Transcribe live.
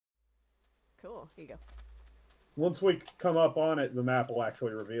Cool. Here you go. Once we come up on it, the map will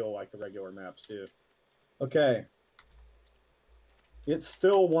actually reveal like the regular maps do. Okay. It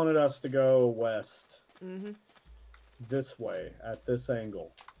still wanted us to go west. Mm-hmm. This way, at this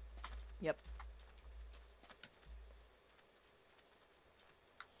angle. Yep.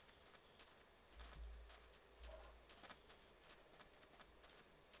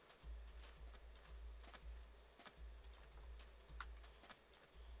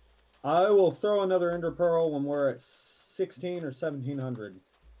 I will throw another Ender Pearl when we're at 16 or 1700.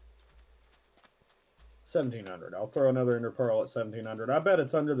 1700. I'll throw another Ender Pearl at 1700. I bet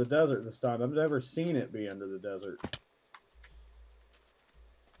it's under the desert this time. I've never seen it be under the desert.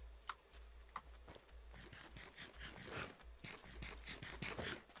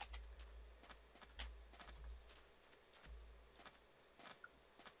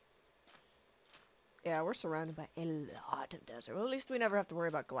 Yeah, we're surrounded by a lot of desert. Well, at least we never have to worry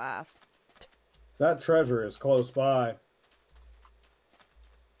about glass. That treasure is close by.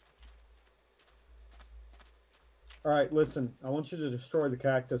 All right, listen. I want you to destroy the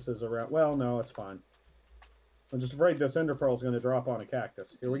cactuses around. Well, no, it's fine. I'm just afraid this Ender Pearl is going to drop on a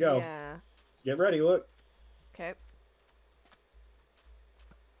cactus. Here we go. Yeah. Get ready. Look. Okay.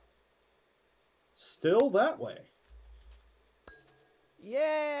 Still that way.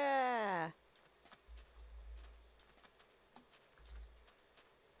 Yeah.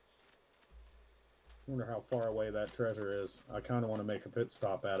 I wonder how far away that treasure is. I kind of want to make a pit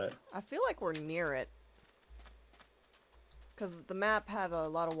stop at it. I feel like we're near it. Because the map had a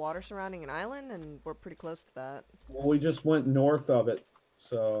lot of water surrounding an island, and we're pretty close to that. Well, we just went north of it,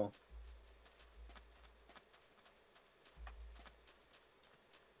 so...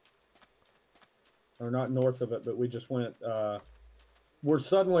 Or not north of it, but we just went... We're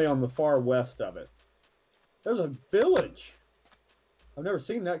suddenly on the far west of it. There's a village! I've never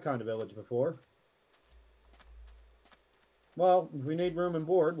seen that kind of village before. Well, if we need room and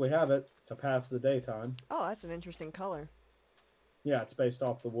board, we have it to pass the daytime. Oh, that's an interesting color. Yeah, it's based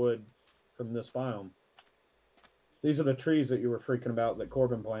off the wood from this biome. These are the trees that you were freaking about that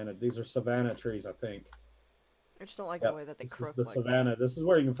Corbin planted. These are savanna trees, I think. I just don't like the way that they croak the like savanna. that. This is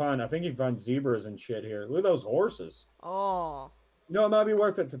where you can find, I think you can find zebras and shit here. Look at those horses. Oh. You know, it might be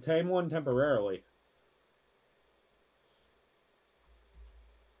worth it to tame one temporarily.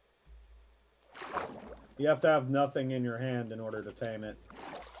 You have to have nothing in your hand in order to tame it.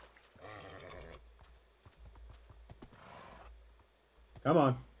 Come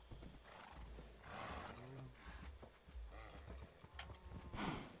on.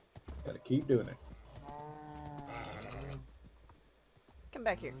 Gotta keep doing it. Come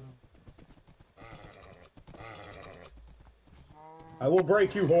back here. I will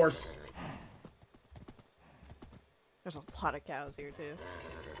break you, horse. There's a lot of cows here, too.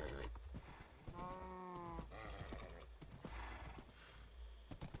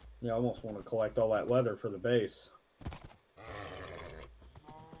 Yeah, I almost want to collect all that leather for the base.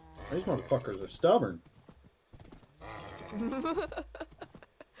 These motherfuckers are stubborn.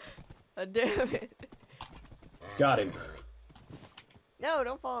 Damn it. Got him. No,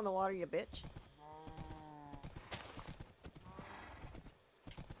 don't fall in the water, you bitch.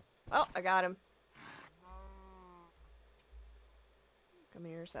 Oh, I got him. Come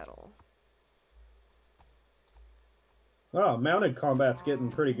here, settle. Oh, mounted combat's getting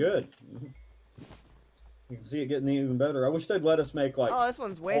pretty good. You can see it getting even better. I wish they'd let us make, like... Oh, this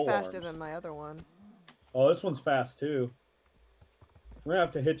one's way faster arms. than my other one. Oh, this one's fast, too. We're gonna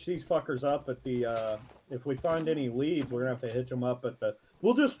have to hitch these fuckers up at the, if we find any leads, we're gonna have to hitch them up at the...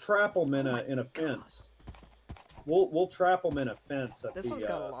 We'll just trap them in a fence. We'll trap them in a fence at This one's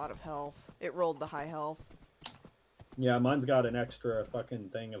got a lot of health. It rolled the high health. Yeah, mine's got an extra fucking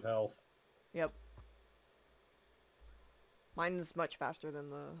thing of health. Yep. Mine's much faster than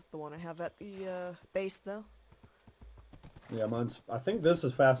the one I have at the base, though. Yeah, mine's... I think this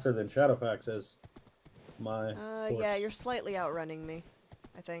is faster than Shadowfax is. My... yeah, you're slightly outrunning me,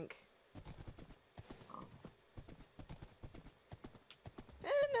 I think. No,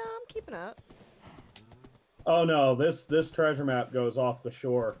 I'm keeping up. Oh no, this treasure map goes off the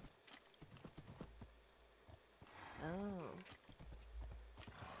shore. Oh.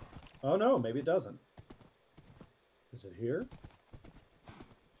 Oh no, maybe it doesn't. Is it here?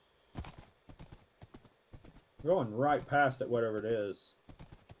 We're going right past it, whatever it is.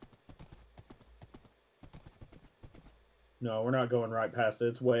 No, we're not going right past it.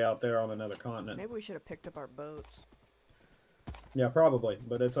 It's way out there on another continent. Maybe we should have picked up our boats. Yeah, probably,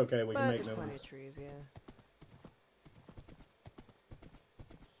 but it's okay. We But can make there's plenty moves. of trees, yeah.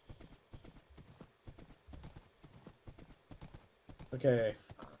 Okay.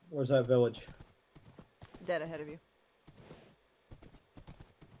 Where's that village? Dead ahead of you.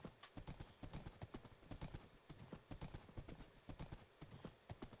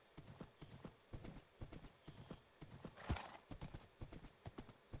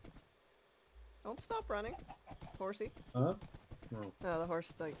 Don't stop running, horsey. Huh? No. No, the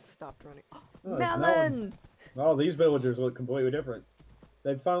horse like stopped running. Oh, Melon! Oh, these villagers look completely different.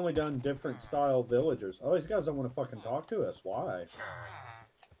 They've finally done different style villagers. Oh, these guys don't want to fucking talk to us. Why?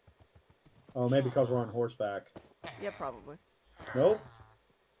 Oh, maybe because we're on horseback. Yeah, probably. Nope.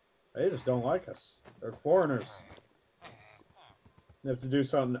 They just don't like us. They're foreigners. You have to do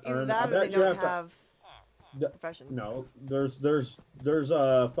something to Either earn. that I or they bet you don't have to. professions. No, there's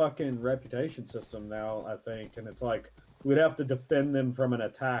a fucking reputation system now, I think, and it's like we'd have to defend them from an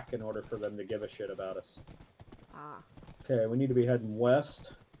attack in order for them to give a shit about us. Ah. Okay, we need to be heading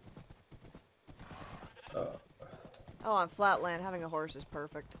west. Oh, on flatland, having a horse is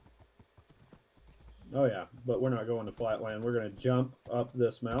perfect. Oh yeah, but we're not going to flatland. We're gonna jump up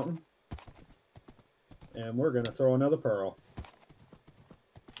this mountain, and we're gonna throw another pearl.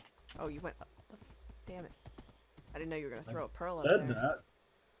 Oh, you went up. Damn it! I didn't know you were gonna throw a pearl up Said there. that.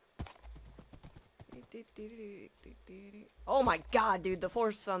 Oh my god, dude! The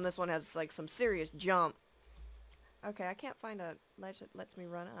horse on this one has like some serious jump. Okay, I can't find a ledge that lets me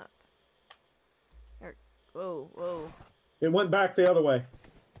run up. There. Whoa, whoa. It went back the other way.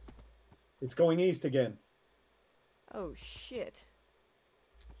 It's going east again. Oh shit.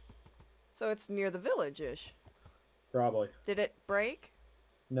 So it's near the village-ish. Probably. Did it break?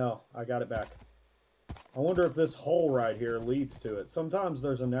 No, I got it back. I wonder if this hole right here leads to it. Sometimes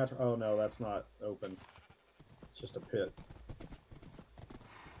there's a natural... Oh no, that's not open. It's just a pit.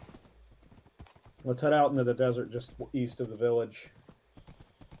 Let's head out into the desert just east of the village.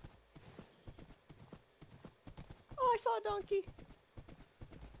 Oh, I saw a donkey.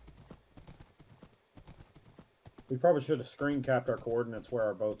 We probably should have screen capped our coordinates where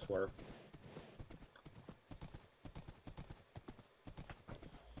our boats were.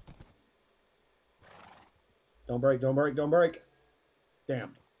 Don't break, don't break, don't break.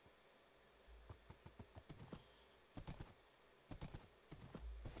 Damn.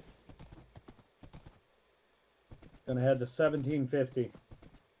 Gonna head to 1750.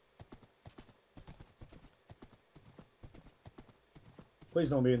 Please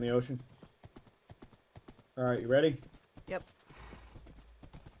don't be in the ocean. Alright, you ready? Yep.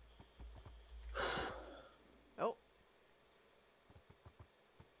 Oh.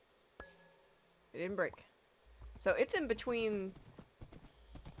 It didn't break. So it's in between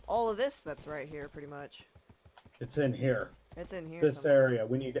all of this that's right here, pretty much. It's in here. It's in here This somewhere. area.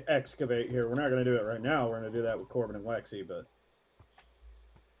 We need to excavate here. We're not going to do it right now. We're going to do that with Corbin and Lexi, but...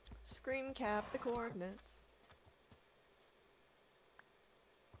 Screen cap the coordinates.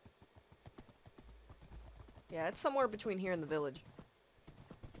 Yeah, it's somewhere between here and the village.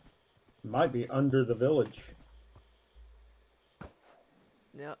 Might be under the village.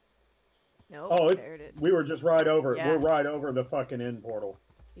 Nope. Nope. Oh, there it is. we were just right over it. Yeah. We're right over the fucking end portal.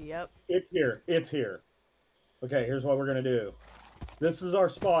 Yep. It's here. It's here. Okay, here's what we're going to do. This is our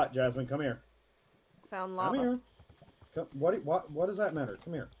spot, Jasmine. Come here. Found lava. Come here. Come, what does that matter?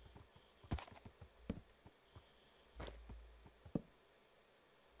 Come here.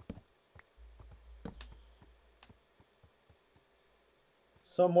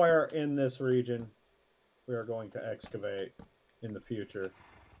 Somewhere in this region, we are going to excavate in the future.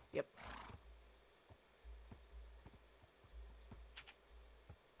 Yep.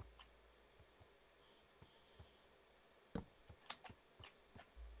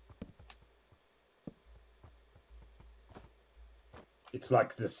 It's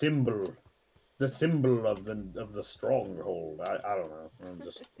like the symbol of the stronghold. I don't know. I'm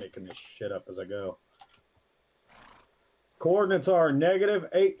just making this shit up as I go. Coordinates are negative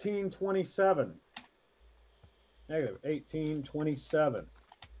 1827. Negative 1827.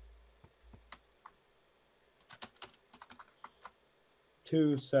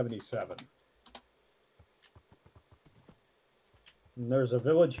 277. And there's a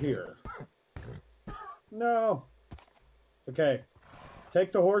village here. No. Okay.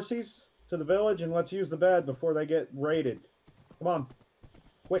 Take the horsies to the village and let's use the bed before they get raided. Come on.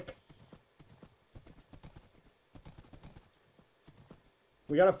 Quick.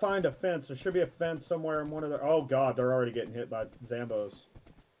 We gotta find a fence. There should be a fence somewhere in one of the... Oh god, they're already getting hit by Zambos.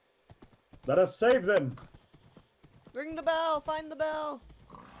 Let us save them! Ring the bell! Find the bell!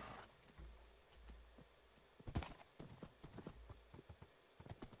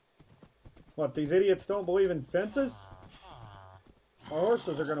 What, these idiots don't believe in fences? Our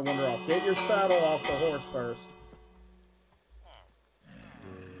horses are gonna wander off. Get your saddle off the horse first.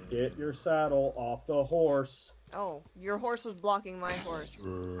 Get your saddle off the horse. Oh, your horse was blocking my horse.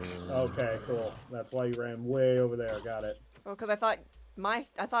 Okay, cool. That's why you ran way over there. Got it. Well, because I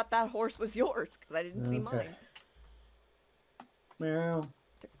thought that horse was yours, because I didn't see mine. Meow.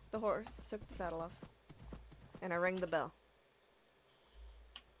 Took the horse, took the saddle off, and I rang the bell.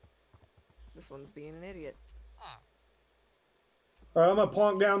 This one's being an idiot. All right, I'm gonna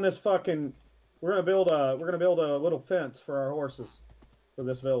plonk down this fucking. We're gonna build a little fence for our horses, for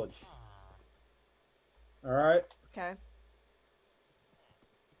this village. All right. Okay.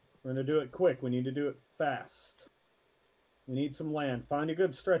 We're gonna do it quick. We need to do it fast. We need some land. Find a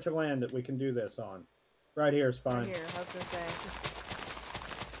good stretch of land that we can do this on. Right here is fine. Right here, I was gonna say.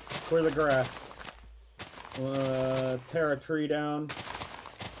 Clear the grass. Tear a tree down.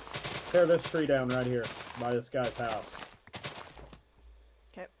 Tear this tree down right here by this guy's house.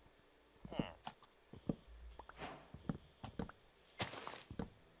 Okay.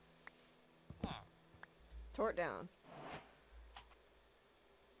 Tore it down.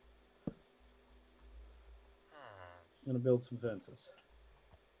 I'm gonna build some fences.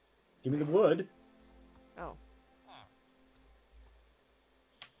 Give me the wood. Oh.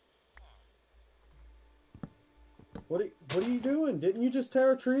 What are you doing? Didn't you just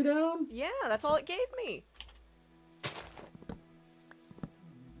tear a tree down? Yeah, that's all it gave me.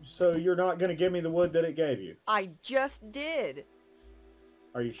 So you're not gonna give me the wood that it gave you? I just did.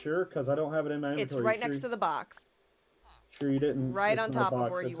 Are you sure? Because I don't have it in my inventory. It's right next to the box. Sure you didn't? Right it's on in the top of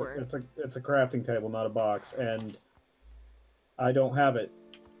box. where you were. It's a crafting table, not a box, and I don't have it.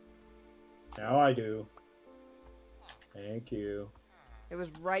 Now I do. Thank you. It was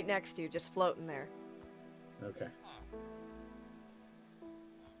right next to you, just floating there. Okay.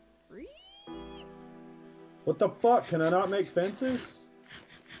 Whee! What the fuck? Can I not make fences?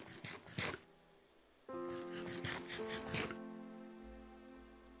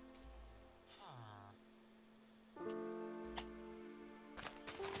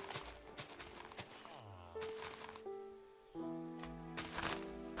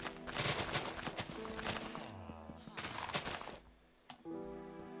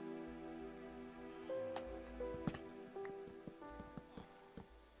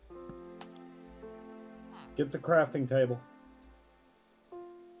 Get the crafting table.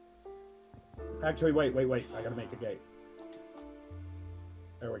 Actually, wait. I gotta make a gate.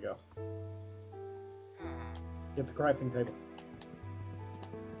 There we go. Get the crafting table.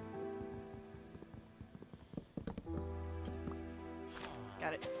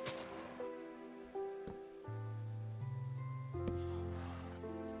 Got it.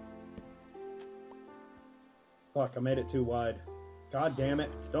 Fuck, I made it too wide. God damn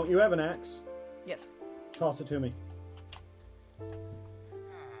it. Don't you have an axe? Yes. Toss it to me.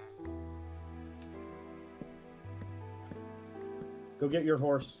 Go get your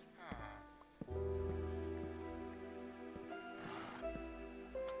horse.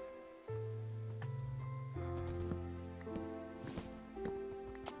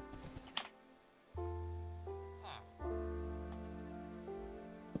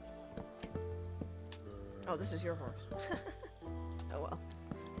 Oh, this is your horse. Oh well.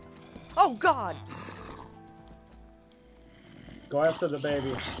 Oh God! Go after the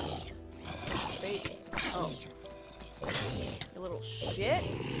baby. Baby. Oh. You little shit.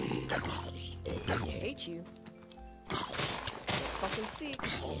 I hate you. Can't fucking see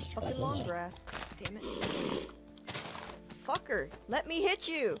 'cause it's fucking long grass. Damn it. Fucker, let me hit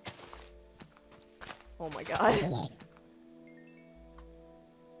you! Oh my God.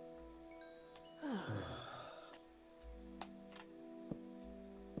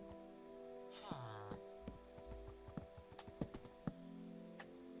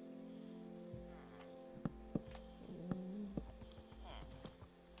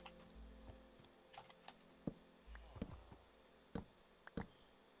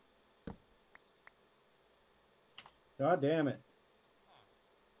 God damn it.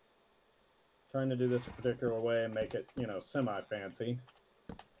 Trying to do this a particular way and make it, you know, semi-fancy.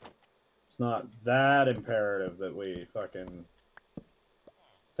 It's not that imperative that we fucking... I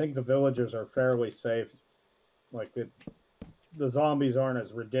think the villagers are fairly safe. Like, the zombies aren't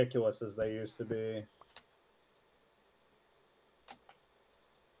as ridiculous as they used to be.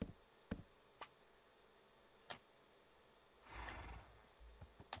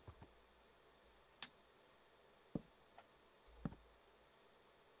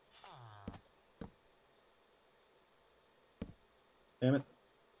 Damn it.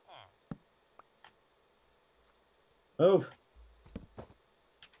 Move.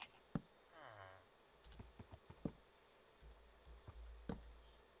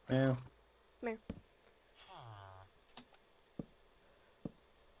 Meow. Come here.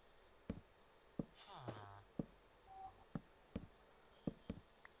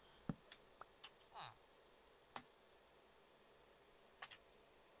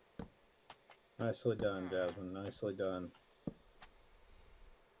 Nicely done, Jasmine. Nicely done.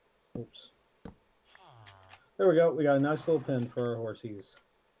 Oops. There we go. We got a nice little pen for our horsies.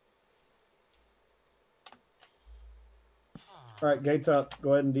 All right, gates up.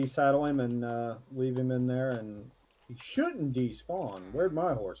 Go ahead and desaddle him and leave him in there. And he shouldn't despawn. Where'd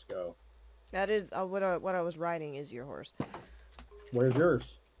my horse go? That is what I was riding is your horse. Where's yours?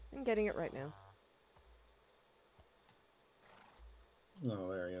 I'm getting it right now. Oh,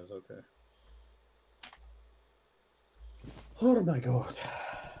 there he is. Okay. Oh my god.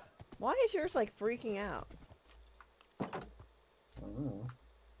 Why is yours like freaking out? I don't know.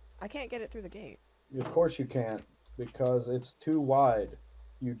 I can't get it through the gate. Of course you can't, because it's too wide.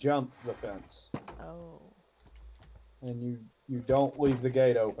 You jump the fence. Oh. And you don't leave the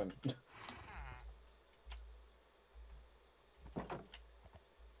gate open.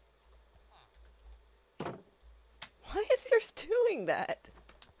 Why is yours doing that?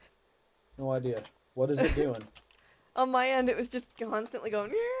 No idea. What is it doing? On my end, it was just constantly going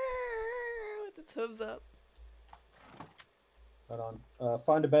with its hooves up. Hold on.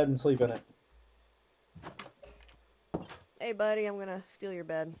 Find a bed and sleep in it. Hey, buddy, I'm gonna steal your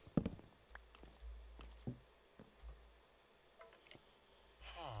bed.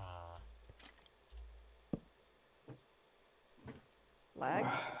 Lag?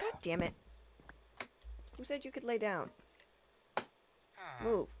 God damn it. Who said you could lay down?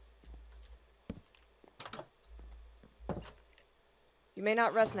 Move. You may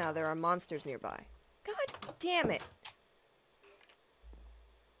not rest now. There are monsters nearby. God damn it.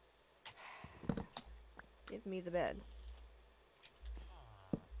 Give me the bed.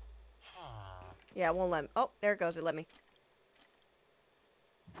 Yeah, it won't let me. Oh, there it goes. It let me.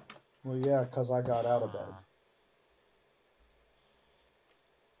 Well, yeah, because I got out of bed.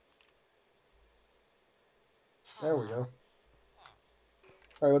 There we go.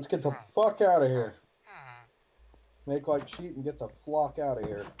 Alright, let's get the fuck out of here. Make like sheep and get the flock out of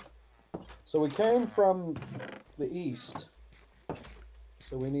here. So we came from the east.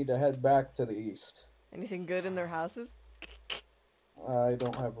 So we need to head back to the east. Anything good in their houses? I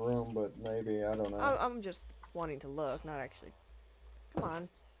don't have room, but maybe, I don't know. I'm just wanting to look, not actually. Come on.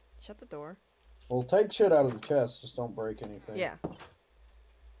 Shut the door. Well, take shit out of the chest, just don't break anything. Yeah.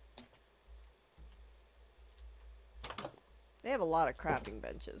 They have a lot of crafting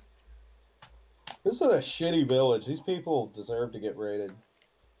benches. This is a shitty village. These people deserve to get raided.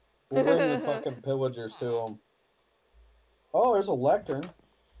 We'll bring the fucking pillagers to them. Oh, there's a lectern.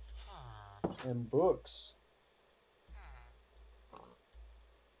 And books.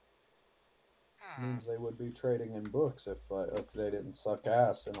 Means they would be trading in books if they didn't suck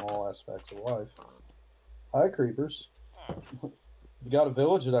ass in all aspects of life. Hi, creepers. You got a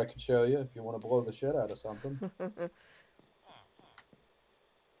village that I can show you if you want to blow the shit out of something.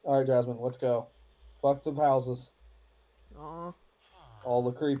 Alright, Jasmine, let's go. Fuck the houses. Aw. All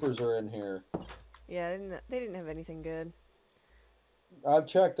the creepers are in here. Yeah, they didn't have anything good. I've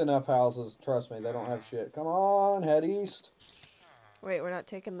checked enough houses. Trust me, they don't have shit. Come on, head east. Wait, we're not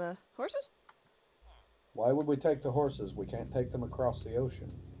taking the horses? Why would we take the horses? We can't take them across the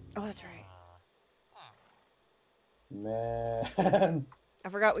ocean. Oh, that's right. Man. I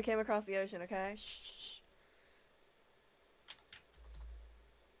forgot we came across the ocean, okay? Shh.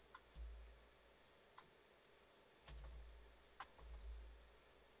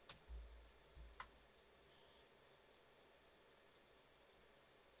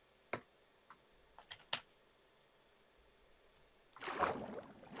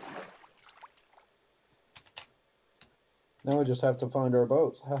 Now we just have to find our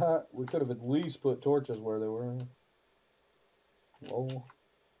boats. Haha, we could have at least put torches where they were. Whoa.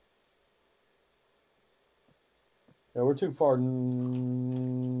 Yeah, we're too far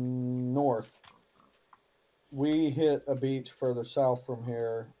north. We hit a beach further south from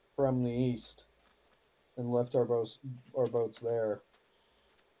here, from the east, and left our boats there.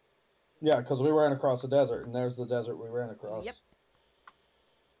 Yeah, because we ran across the desert, and there's the desert we ran across. Yep.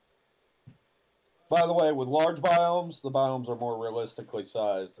 By the way, with large biomes, the biomes are more realistically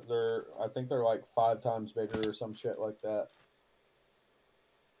sized. I think they're like 5 times bigger or some shit like that.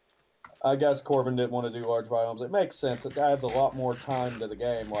 I guess Corbin didn't want to do large biomes. It makes sense. It adds a lot more time to the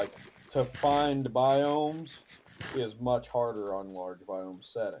game. Like, to find biomes is much harder on large biome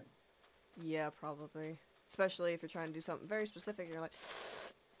setting. Yeah, probably. Especially if you're trying to do something very specific, you're like...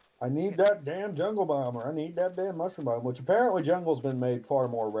 I need that damn jungle biome, or I need that damn mushroom biome, which apparently jungle's been made far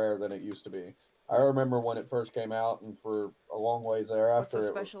more rare than it used to be. I remember when it first came out, and for a long ways thereafter. What's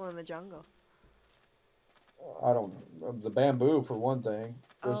so special in the jungle? I don't know. The bamboo, for one thing.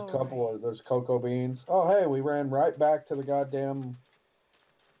 There's a couple right. of, there's cocoa beans. Oh, hey, we ran right back to the goddamn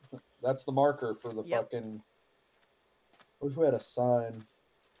That's the marker for the Yep. fucking... Wish we had a sign.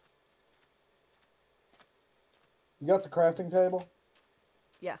 You got the crafting table?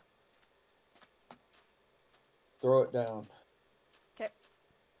 Yeah. Throw it down. Okay.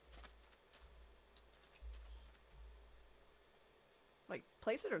 Like,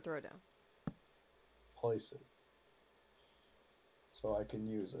 place it or throw it down? Place it. So I can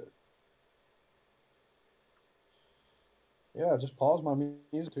use it. Yeah, just pause my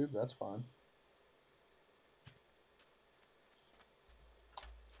music tube. That's fine.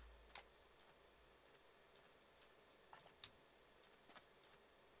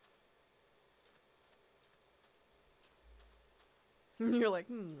 You're like,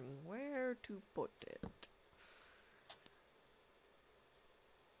 where to put it?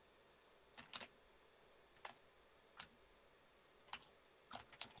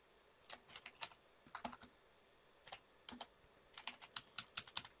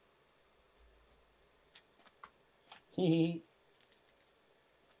 Hee.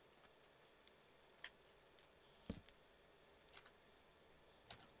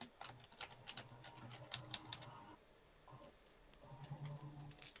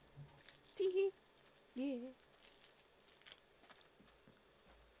 Tee yeah.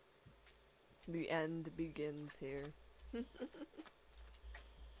 The end begins here. That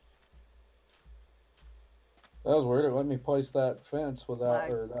was weird. It let me place that fence without,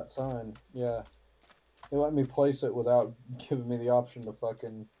 Lag. or that sign. Yeah. It let me place it without giving me the option to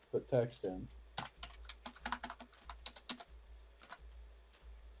fucking put text in.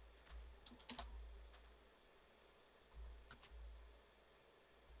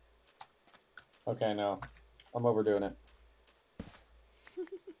 Okay, no. I'm overdoing it.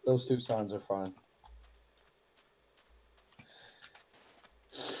 Those two signs are fine.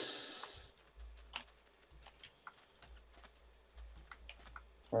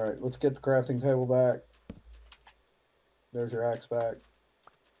 Alright, let's get the crafting table back. There's your axe back.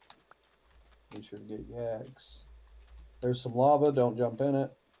 Be sure to get your axe. There's some lava, don't jump in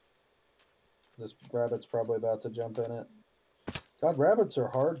it. This rabbit's probably about to jump in it. God, rabbits are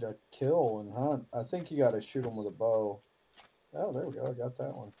hard to kill and hunt. I think you gotta shoot them with a bow. Oh, there we go, I got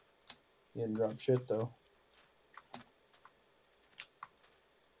that one. You didn't drop shit though.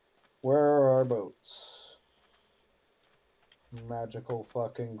 Where are our boats? Magical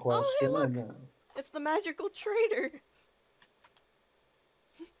fucking question. Oh, hey, look! It's the magical trader!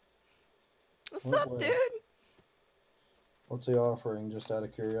 What's up, dude? What's he offering, just out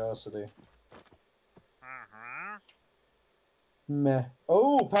of curiosity? Meh.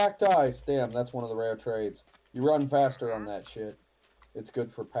 Oh, packed ice. Damn, that's one of the rare trades. You run faster on that shit. It's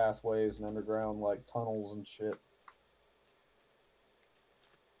good for pathways and underground, like, tunnels and shit.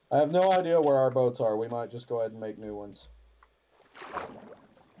 I have no idea where our boats are. We might just go ahead and make new ones.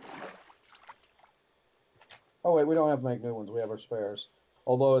 Oh, wait, we don't have to make new ones. We have our spares.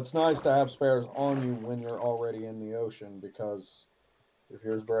 Although it's nice to have spares on you when you're already in the ocean, because if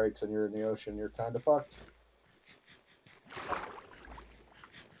yours breaks and you're in the ocean, you're kind of fucked.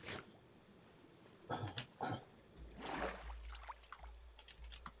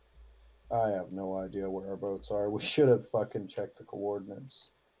 I have no idea where our boats are. We should have fucking checked the coordinates.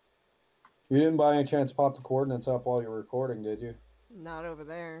 You didn't by any chance pop the coordinates up while you were recording, did you? Not over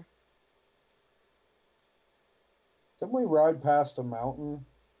there. Didn't we ride past a mountain?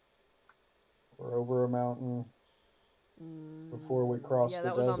 Or over a mountain? Before we crossed the desert? Yeah,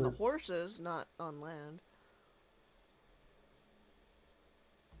 that was on the horses, not on land.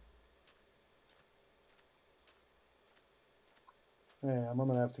 Yeah, I'm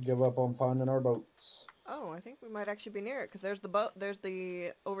gonna have to give up on finding our boats. Oh, I think we might actually be near it, because there's the boat, there's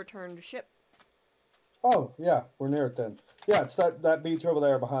the overturned ship. Oh, yeah, we're near it then. Yeah, it's that beach over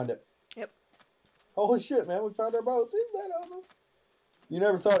there behind it. Yep. Holy shit, man, we found our boats. Isn't that awesome? You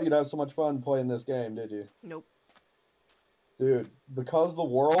never thought you'd have so much fun playing this game, did you? Nope. Dude, because the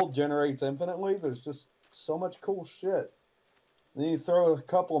world generates infinitely, there's just so much cool shit. And then you throw a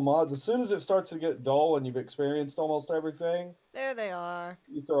couple of mods. As soon as it starts to get dull and you've experienced almost everything, There they are.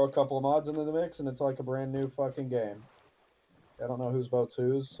 you throw a couple of mods into the mix and it's like a brand new fucking game. I don't know whose boat's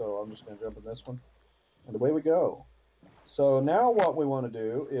whose, so I'm just going to jump in this one. And away we go. So now what we want to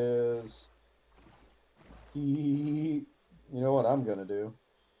do is... You know what I'm going to do?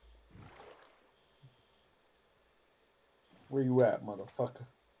 Where you at, motherfucker?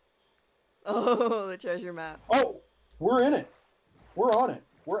 Oh, the treasure map. Oh! We're in it! We're on it!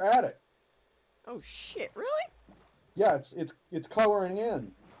 We're at it! Oh shit, really? Yeah, it's coloring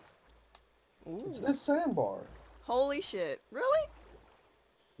in. Ooh. It's this sandbar. Holy shit, really?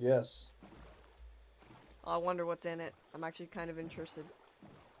 Yes. Oh, I wonder what's in it. I'm actually kind of interested.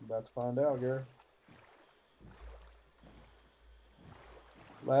 About to find out, Gary.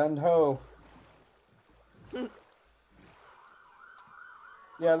 Land ho.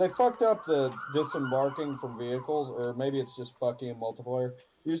 Yeah, they fucked up the disembarking from vehicles, or maybe it's just fucking in multiplayer.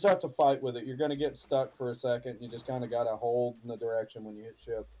 You just have to fight with it. You're going to get stuck for a second. You just kind of got to hold in the direction when you hit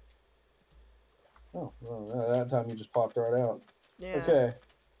shift. Oh, well, that time you just popped right out. Yeah. Okay.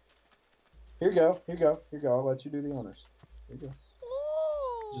 Here you go. Here you go. Here you go. I'll let you do the honors. Here you go.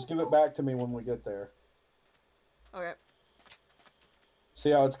 Just give it back to me when we get there. Okay.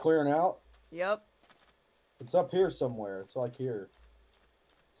 See how it's clearing out? Yep. It's up here somewhere. It's like here.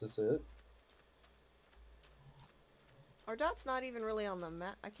 Is this it? Our dot's not even really on the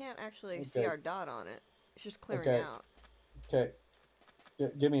map. I can't actually see our dot on it. It's just clearing out. Okay.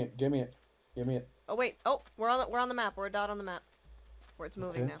 Give me it. Give me it. Give me it. Oh wait. Oh, we're on the map. We're a dot on the map. Where it's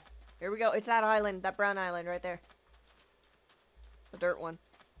moving now. Here we go. It's that island, that brown island right there. The dirt one.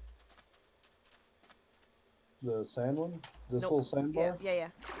 The sand one? This Nope. little sandbar? Yeah.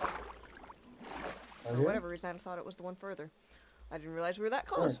 Right For here? whatever reason, I thought it was the one further. I didn't realize we were that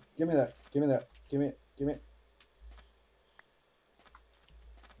close. Here, give me that. Give me that. Give me it. Give me it.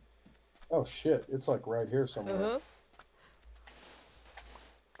 Oh shit! It's like right here somewhere.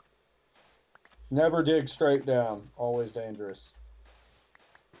 Never dig straight down. Always dangerous.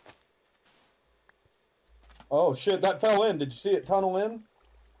 Oh shit! That fell in. Did you see it tunnel in?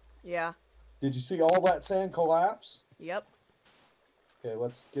 Yeah. Did you see all that sand collapse? Yep. Okay,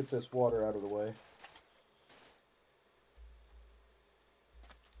 let's get this water out of the way.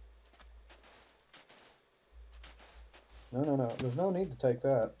 No. There's no need to take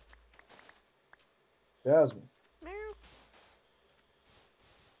that. Jasmine. Meow.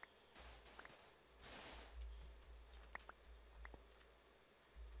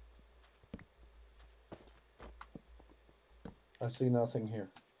 I see nothing here.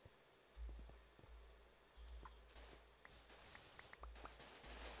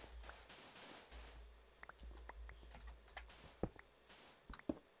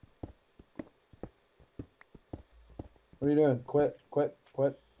 What are you doing? Quit.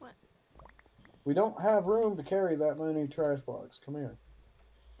 What? We don't have room to carry that many trash bags. Come here.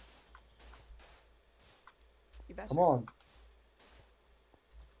 You bastard. Come on.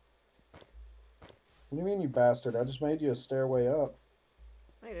 What do you mean, you bastard? I just made you a stairway up.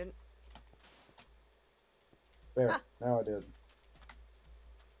 No, you didn't. There. Now I did.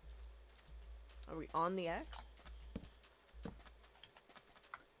 Are we on the X?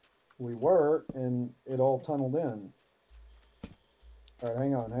 We were, and it all tunneled in. All right,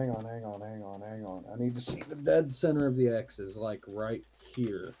 hang on. I need to see the dead center of the X is like right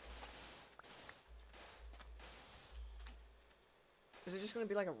here. Is it just going to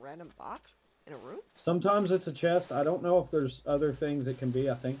be like a random box in a room? Sometimes it's a chest. I don't know if there's other things it can be.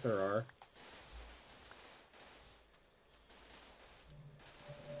 I think there are.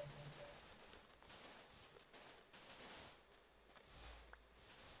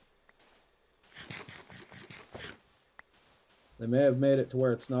 They may have made it to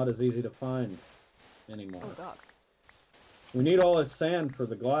where it's not as easy to find anymore. Oh god. We need all this sand for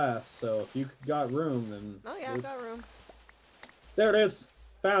the glass, so if you got room, then... Oh yeah, I've got room. There it is!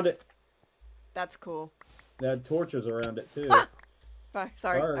 Found it! That's cool. They had torches around it, too. Bye.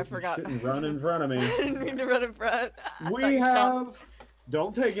 Sorry, I forgot. You shouldn't run in front of me. I didn't mean to run in front. We have...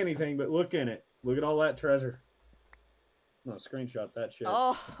 Don't take anything, but look in it. Look at all that treasure. No, screenshot that shit.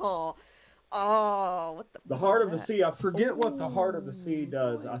 Oh, what the heart of the sea. I forget what the heart of the sea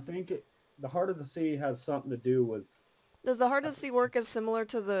does. I think the heart of the sea has something to do with... Does the heart of the sea work as similar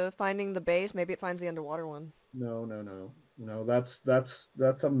to the finding the base? Maybe it finds the underwater one. No. No, that's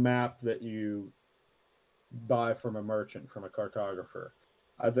a map that you buy from a merchant, from a cartographer.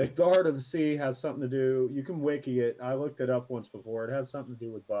 I think the heart of the sea has something to do... You can wiki it. I looked it up once before. It has something to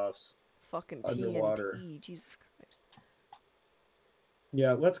do with buffs. Fucking Underwater. TNT. Jesus Christ.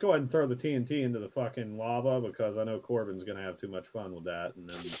 Yeah, let's go ahead and throw the TNT into the fucking lava, because I know Corbin's going to have too much fun with that, and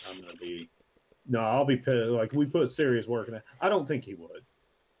then I'm going to be... No, I'll be pissed. Like, we put serious work in it. I don't think he would.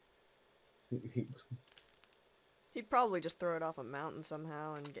 He'd probably just throw it off a mountain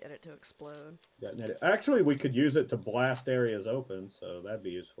somehow and get it to explode. Actually, we could use it to blast areas open, so that'd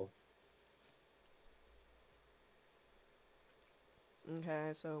be useful. Okay,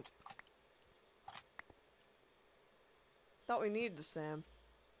 so... Thought we needed the Sam.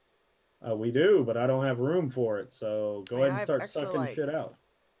 We do, but I don't have room for it, so go ahead and start sucking shit out.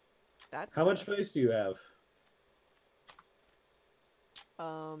 How much space do you have?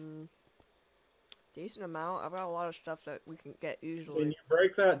 Decent amount. I've got a lot of stuff that we can get usually. Can you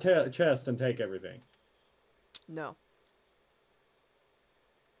break that chest and take everything? No.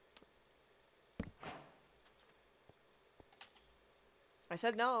 I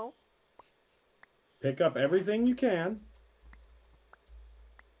said no. Pick up everything you can.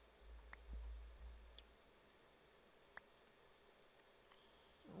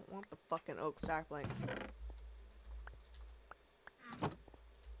 I don't want the fucking oak sapling.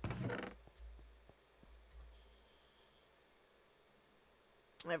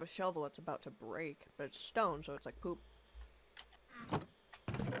 I have a shovel that's about to break, but it's stone, so it's like poop.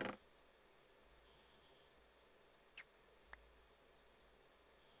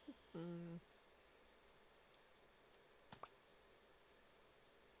 Mm.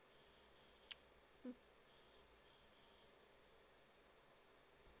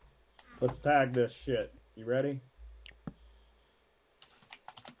 Let's tag this shit. You ready?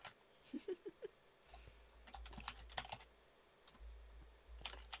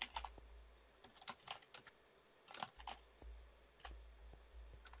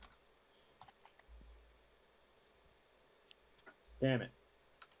 Damn it.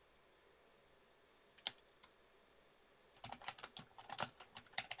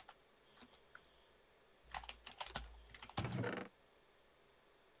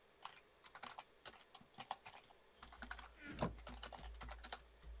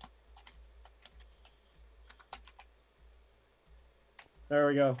 There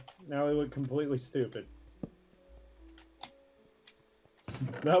we go. Now we look completely stupid.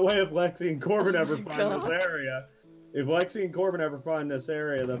 That way, if Lexi and Corbin ever find this area, if Lexi and Corbin ever find this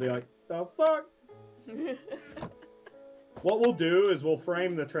area, they'll be like, the fuck? What we'll do is we'll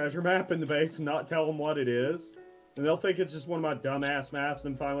frame the treasure map in the base and not tell them what it is. And they'll think it's just one of my dumbass maps,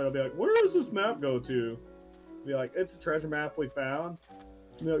 and finally they'll be like, where does this map go to? Be like, it's a treasure map we found.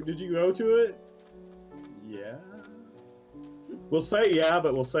 Be like, did you go to it? Yeah. We'll say yeah,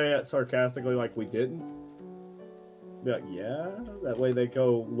 but we'll say it sarcastically like we didn't. Be like, yeah? That way they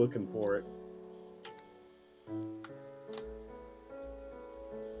go looking for it.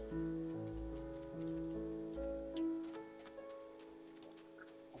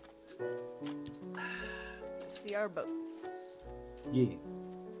 See our boats. Yeah.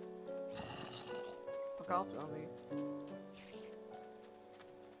 Fuck off, zombie.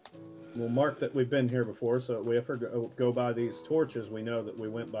 We'll mark that we've been here before, so if we ever go by these torches, we know that we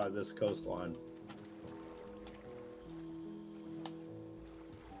went by this coastline.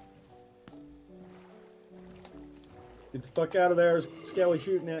 Get the fuck out of there, there's Skelly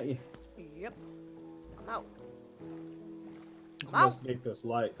shooting at you. Yep. I'm out. Let's investigate this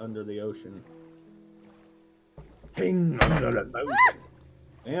light under the ocean. Ping under the boat.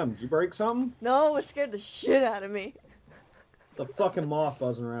 Damn, did you break something? No, it scared the shit out of me. The fucking moth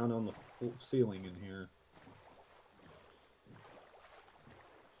buzzing around on the ceiling in here.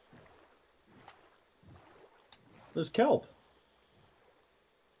 There's kelp.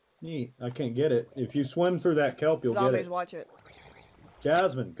 Neat. I can't get it. If you swim through that kelp, you'll Zombies, get it. watch it.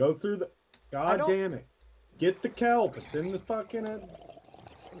 Jasmine, go through the... God damn it. Get the kelp. It's in the fucking...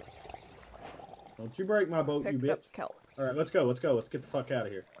 Don't you break my boat, you bitch. Up kelp. Alright, let's go. Let's go. Let's get the fuck out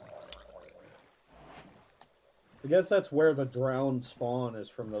of here. I guess that's where the drowned spawn is,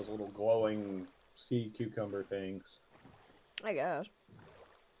 from those little glowing sea cucumber things. I guess.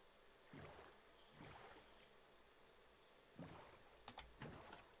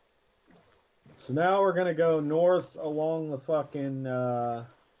 So now we're gonna go north along the fucking,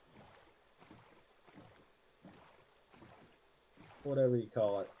 whatever you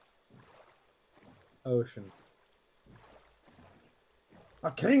call it. Ocean.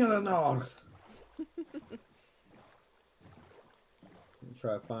 A king of the north!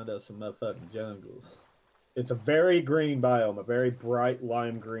 Try to find us some motherfucking jungles. It's a very green biome, a very bright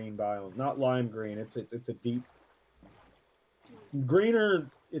lime green biome. Not lime green, it's a deep greener.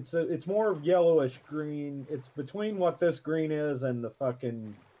 It's more of yellowish green. It's between what this green is and the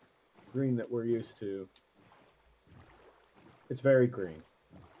fucking green that we're used to. It's very green.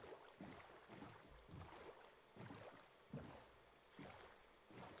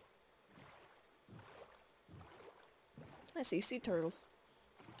 I see sea turtles.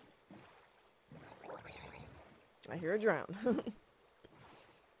 I hear a drown.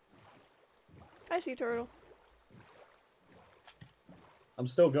 I see turtle. I'm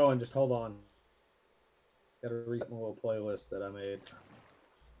still going, just hold on. Gotta read my little playlist that I made.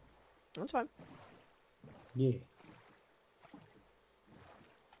 That's fine. Yeah.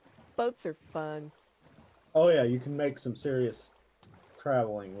 Boats are fun. Oh yeah, you can make some serious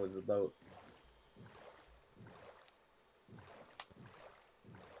traveling with the boat.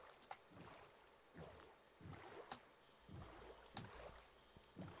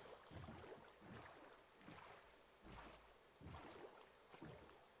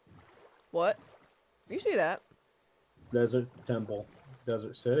 What? You see that? Desert temple.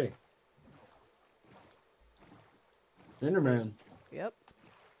 Desert City. Enderman. Yep.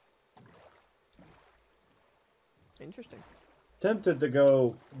 Interesting. Tempted to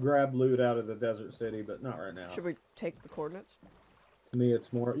go grab loot out of the Desert City, but not right now. Should we take the coordinates? To me,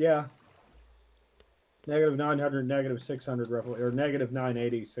 it's more, yeah. Negative 900, negative 600 roughly, or negative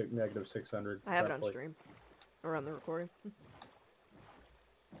 980, negative 600. I have it roughly. on stream. Or on the recording.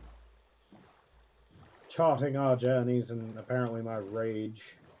 Charting our journeys and apparently my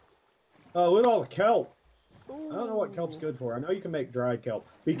rage. Oh, look at all the kelp. Ooh. I don't know what kelp's good for. I know you can make dried kelp.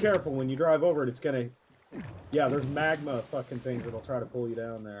 Be careful when you drive over it, it's gonna... Yeah, there's magma fucking things that'll try to pull you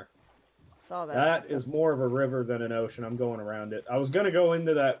down there. Saw that. That is more of a river than an ocean. I'm going around it. I was gonna go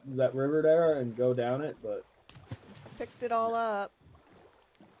into that river there and go down it, but... Picked it all up.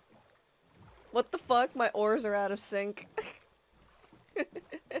 What the fuck? My oars are out of sync.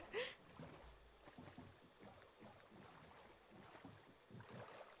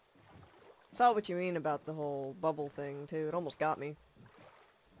 Saw what you mean about the whole bubble thing, too. It almost got me.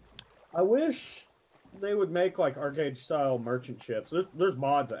 I wish they would make, like, arcade-style merchant ships. There's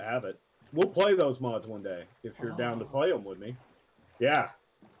mods that have it. We'll play those mods one day, if you're down to play them with me. Yeah.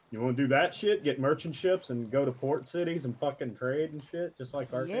 You want to do that shit? Get merchant ships and go to port cities and fucking trade and shit, just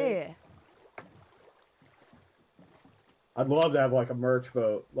like arcade? Yeah. I'd love to have, like, a merch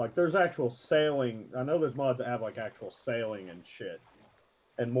boat. Like, there's actual sailing. I know there's mods that have, like, actual sailing and shit.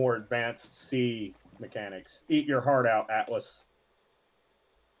 And more advanced sea mechanics. Eat your heart out, Atlas.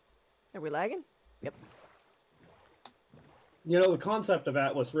 Are we lagging? Yep. You know, the concept of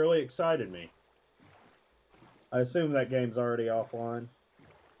Atlas really excited me. I assume that game's already offline.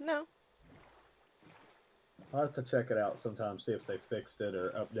 No. I'll have to check it out sometime, see if they fixed it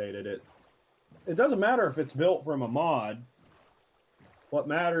or updated it. It doesn't matter if it's built from a mod. What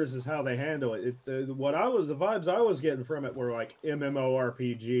matters is how they handle it. The vibes I was getting from it were like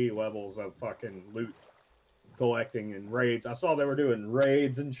MMORPG levels of fucking loot collecting and raids. I saw they were doing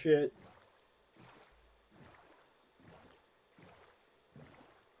raids and shit.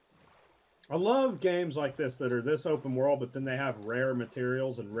 I love games like this that are this open world, but then they have rare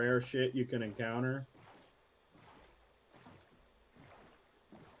materials and rare shit you can encounter.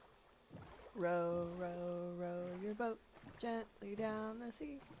 Row, row, row your boat gently down the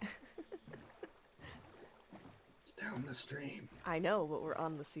sea. It's down the stream. I know, but we're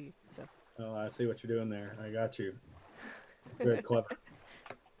on the sea, so. Oh, I see what you're doing there. I got you. Very clever.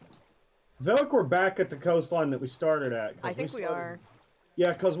 I feel like we're back at the coastline that we started at. I think we are.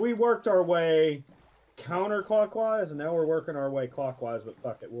 Yeah, because we worked our way counterclockwise, and now we're working our way clockwise, but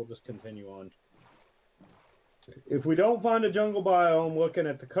fuck it, we'll just continue on. If we don't find a jungle biome looking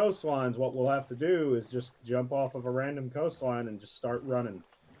at the coastlines, what we'll have to do is just jump off of a random coastline and just start running.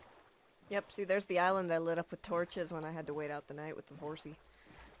 Yep, see, there's the island I lit up with torches when I had to wait out the night with the horsey.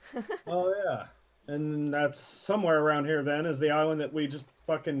 Oh, yeah. And that's somewhere around here, then, is the island that we just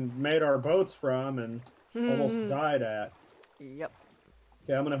fucking made our boats from and almost died at. Yep.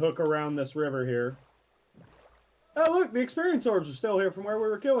 Okay, I'm going to hook around this river here. Oh, look, the experience orbs are still here from where we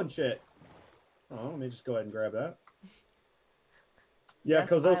were killing shit. Oh, let me just go ahead and grab that. Yeah,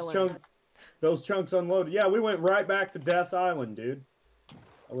 because those chunks unloaded. Yeah, we went right back to Death Island, dude.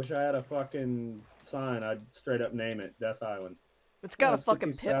 I wish I had a fucking sign. I'd straight up name it Death Island. It's got a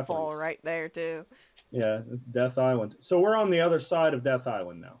fucking pitfall right there, too. Yeah, Death Island. So we're on the other side of Death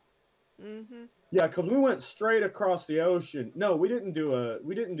Island now. Mm-hmm. Yeah, because we went straight across the ocean. No, we didn't do a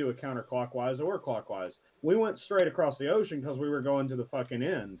counterclockwise or clockwise. We went straight across the ocean because we were going to the fucking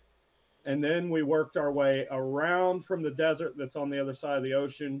end. And then we worked our way around from the desert that's on the other side of the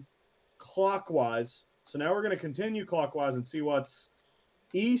ocean clockwise. So now we're going to continue clockwise and see what's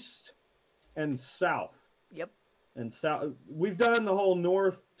east and south. Yep. And south. We've done the whole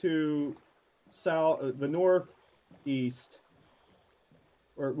north to south, the northeast.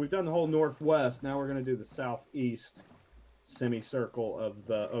 Or we've done the whole northwest. Now we're going to do the southeast semicircle of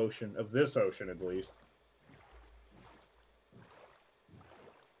the ocean, of this ocean at least.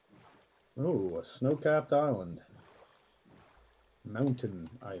 Oh, a snow-capped island. Mountain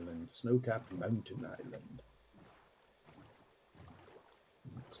island. Snow-capped mountain island.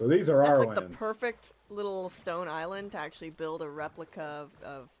 So these are our lands. That's like the perfect little stone island to actually build a replica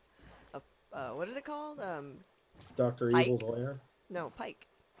of what is it called? Dr. Pike? Evil's lair? No, Pike.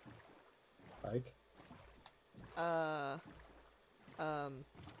 Pike? The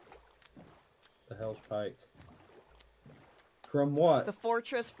hell's Pike? From what? The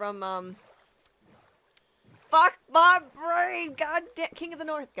fortress from, fuck my brain! God damn, King of the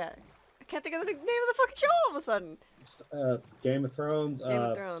North guy. I can't think of the name of the fucking show all of a sudden. Game of Thrones. Game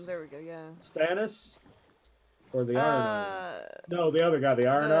of Thrones, there we go, yeah. Stannis? Or the Iron Islands? No, the other guy, the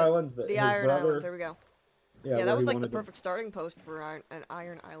Iron Islands, The his Iron brother. Islands, there we go. Yeah, Yeah, where that was he like the wanted to. perfect starting post for an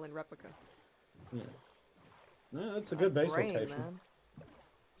Iron Island replica. Yeah. No, it's a My good base brain, location. man.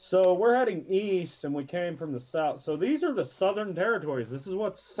 So we're heading east, and we came from the south. So these are the southern territories. This is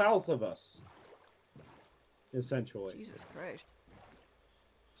what's south of us, essentially. Jesus Christ.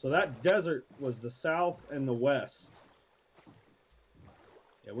 So that desert was the south and the west.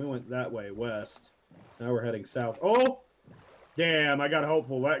 Yeah, we went that way, west. Now we're heading south. Oh! Damn, I got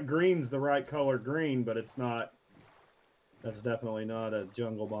hopeful. That green's the right color green, but it's not. That's definitely not a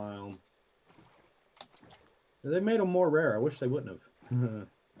jungle biome. They made them more rare. I wish they wouldn't have.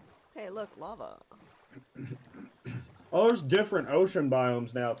 Hey, look, lava. Oh, there's different ocean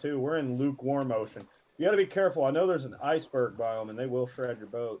biomes now, too. We're in lukewarm ocean. You got to be careful. I know there's an iceberg biome, and they will shred your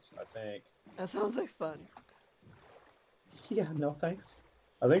boats, I think. That sounds like fun. Yeah, no thanks.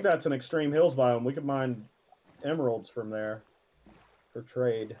 I think that's an extreme hills biome. We could mine emeralds from there for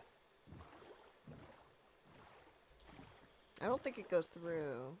trade. I don't think it goes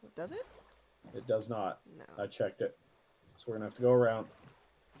through. Does it? It does not. No. I checked it. So we're going to have to go around.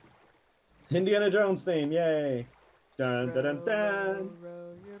 Indiana Jones theme, yay! Dun, dun, dun, dun. Row,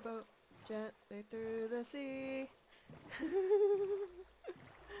 row your boat gently through the sea.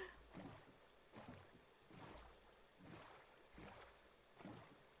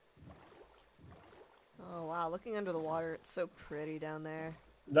 Oh wow, looking under the water, it's so pretty down there.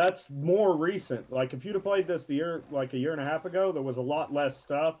 That's more recent. Like, if you'd have played this a year and a half ago, there was a lot less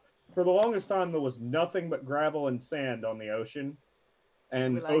stuff. For the longest time, there was nothing but gravel and sand on the ocean.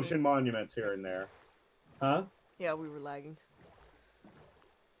 And ocean monuments here and there. Huh? Yeah, we were lagging.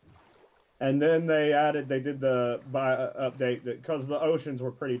 And then they did the update that because the oceans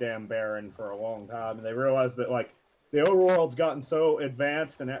were pretty damn barren for a long time, and they realized that like the overworld's gotten so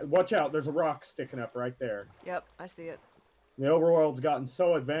advanced. And watch out, there's a rock sticking up right there. Yep, I see it. The overworld's gotten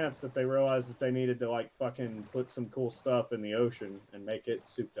so advanced that they realized that they needed to like fucking put some cool stuff in the ocean and make it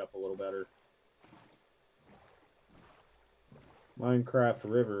souped up a little better. Minecraft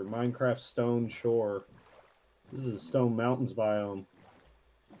River, Minecraft Stone Shore. This is a Stone Mountains biome.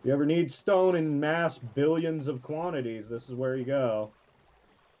 If you ever need stone in mass billions of quantities, this is where you go.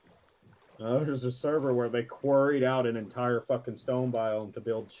 There's a server where they quarried out an entire fucking stone biome to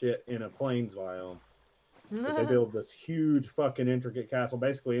build shit in a plains biome. But they build this huge fucking intricate castle.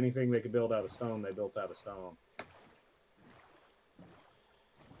 Basically anything they could build out of stone, they built out of stone.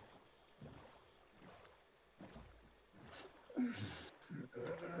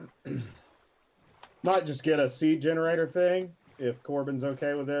 Might just get a seed generator thing. If Corbin's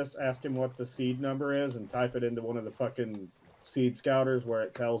okay with this, ask him what the seed number is and type it into one of the fucking seed scouters where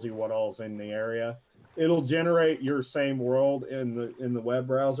it tells you what all's in the area. It'll generate your same world in the web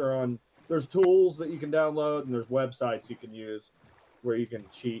browser. There's tools that you can download and there's websites you can use where you can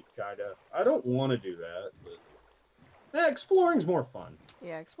cheat, kind of. I don't want to do that, but exploring's more fun.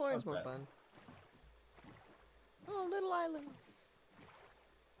 Yeah, exploring's more fun. Oh, little islands.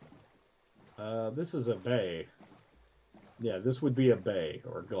 This is a bay. Yeah, this would be a bay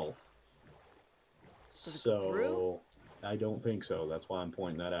or a gulf. So, I don't think so. That's why I'm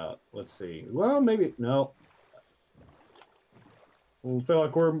pointing that out. Let's see. Well, maybe, no. I feel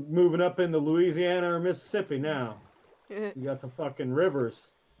like we're moving up into Louisiana or Mississippi now. You got the fucking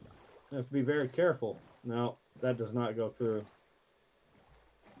rivers. You have to be very careful. No, that does not go through.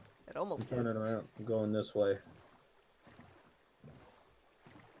 It almost did. Turn it around. I'm going this way.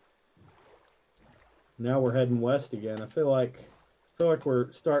 Now we're heading west again. I feel like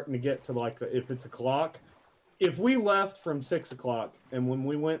we're starting to get to like if it's a clock. If we left from 6 o'clock and when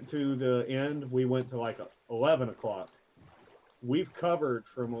we went to the end, we went to like 11 o'clock. We've covered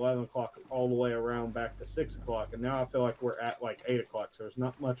from 11 o'clock all the way around back to 6 o'clock, and now I feel like we're at like 8 o'clock. So there's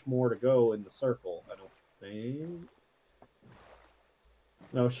not much more to go in the circle. I don't think.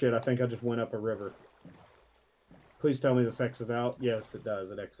 No shit. I think I just went up a river. Please tell me this exits out. Yes, it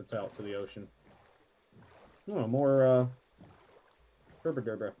does. It exits out to the ocean. Oh, more,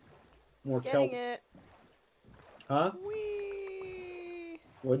 herba more Getting kelp. it. Huh? Whee!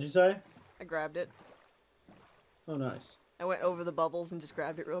 What'd you say? I grabbed it. Oh, nice. I went over the bubbles and just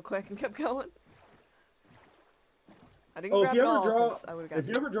grabbed it real quick and kept going. I didn't Oh, grab if you it all, ever draw, 'cause I would've gotten if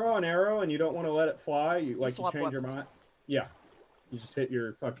you ever draw an arrow and you don't want to let it fly, you swap change your weapons. mind. Yeah, you just hit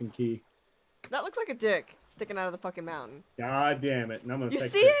your fucking key. That looks like a dick sticking out of the fucking mountain. God damn it! And I'm gonna You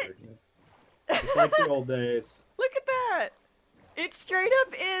take see a picture. It's like the old days. Look at that! It straight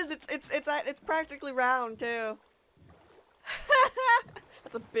up is. It's practically round too.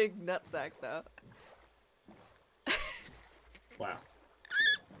 That's a big nutsack though. Wow.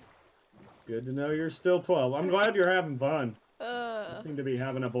 Good to know you're still 12. I'm glad you're having fun. You Uh, seem to be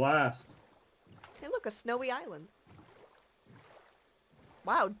having a blast. hey, look, a snowy island.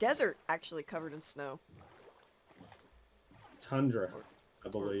 Wow, desert actually covered in snow. Tundra, I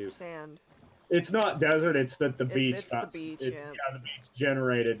Or believe. sand. It's not desert, it's that the beach It's got... the beach, it's, yeah. the beach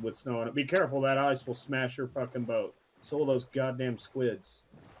generated with snow on it. Be careful, that ice will smash your fucking boat. So will those goddamn squids.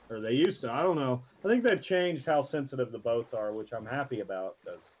 Or they used to, I don't know. I think they've changed how sensitive the boats are, which I'm happy about,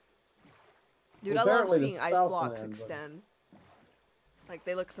 because... Dude, I love apparently the seeing ice blocks Southland, extend. Like,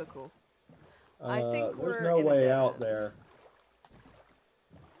 they look so cool. but, I think there's we're no in a way dead out end. there.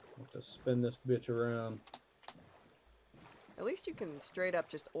 Have to spin this bitch around. At least you can straight up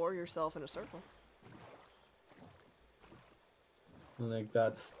just oar yourself in a circle. I think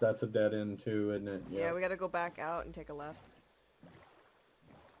that's a dead end too, isn't it? Yeah, we gotta go back out and take a left.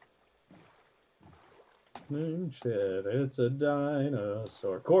 Shit, it's a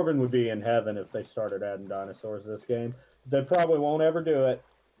dinosaur. Corbin would be in heaven if they started adding dinosaurs this game. They probably won't ever do it.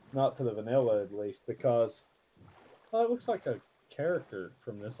 Not to the vanilla, at least, because... well, it looks like a character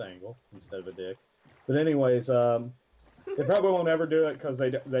from this angle instead of a dick. But anyways, they probably won't ever do it because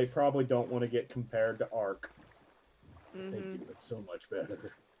they probably don't want to get compared to Ark. They do it so much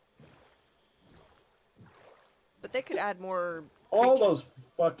better. But they could add more All creatures. those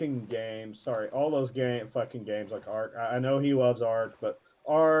fucking games, sorry, all those fucking games like Ark. I know he loves Ark, but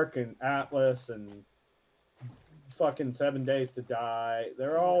Ark and Atlas and fucking 7 Days to Die,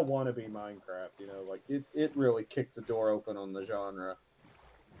 they're all wannabe Minecraft, you know, like it really kicked the door open on the genre.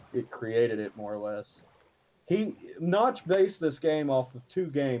 It created it more or less. Notch based this game off of 2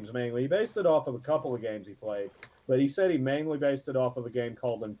 games mainly. He based it off of a couple of games he played, but he said he mainly based it off of a game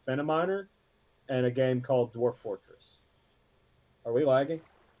called Infiniminer and a game called Dwarf Fortress. Are we lagging?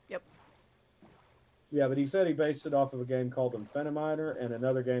 Yep. Yeah, but he said he based it off of a game called Infiniminer and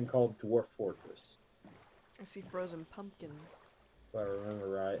another game called Dwarf Fortress. I see frozen pumpkins. If I remember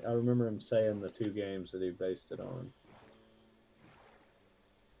right. I remember him saying the 2 games that he based it on.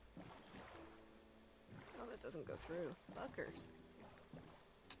 Oh, that doesn't go through. Fuckers.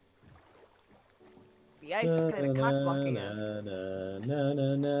 The ice is kind of cock-blocking us. I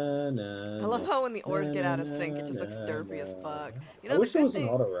love how when the oars get out of sync, it just looks derpy as fuck. You know, I wish the there good was an thing...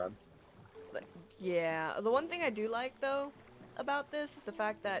 auto run. Yeah, the one thing I do like, though, about this is the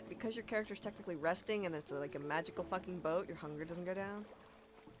fact that because your character's technically resting and it's like a magical fucking boat, your hunger doesn't go down.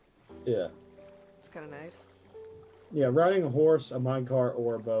 Yeah. It's kind of nice. Yeah, riding a horse, a minecart,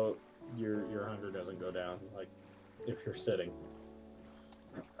 or a boat, your hunger doesn't go down, like, if you're sitting.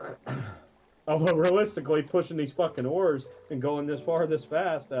 Although, realistically, pushing these fucking oars and going this far this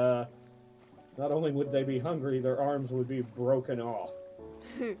fast, not only would they be hungry, their arms would be broken off.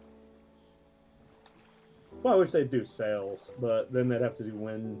 Well, I wish they'd do sails, but then they'd have to do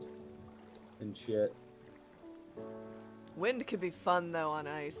wind and shit. Wind could be fun, though, on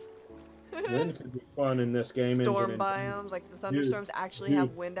ice. Wind could be fun in this game. Storm biomes, like the thunderstorms actually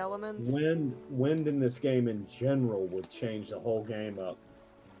have wind elements. Wind in this game in general would change the whole game up.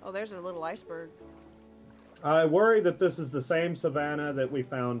 Oh, there's a little iceberg. I worry that this is the same savannah that we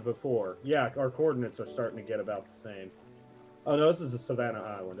found before. Yeah, our coordinates are starting to get about the same. Oh no, this is a savannah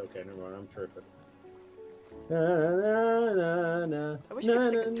island. Okay, never mind, I'm tripping. I wish I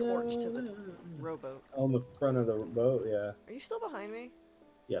could stick a torch to the rowboat. On the front of the boat, yeah. Are you still behind me?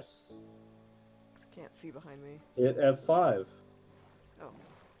 Yes. 'Cause I can't see behind me. Hit F5. Oh.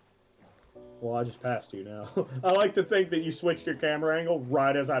 Well, I just passed you now. I like to think that you switched your camera angle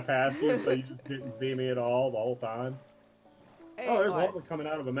right as I passed you, so you just didn't see me at all the whole time. Hey, Oh, there's lava coming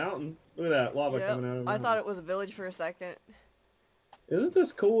out of a mountain. Look at that, lava coming out of a mountain. I thought it was a village for a second. Isn't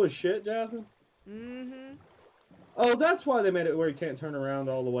this cool as shit, Jasmine? Mm-hmm. Oh, that's why they made it where you can't turn around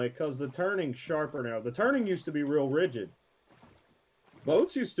all the way, because the turning's sharper now. The turning used to be real rigid.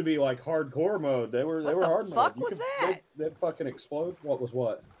 Boats used to be like hardcore mode. They were hard mode. What the fuck was that? They'd fucking explode. What was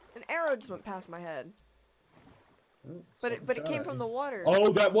what? An arrow just went past my head. Oh, But it came from the water.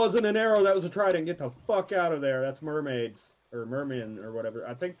 Oh, that wasn't an arrow. That was a trident. Get the fuck out of there. That's mermaids. Or mermen or whatever.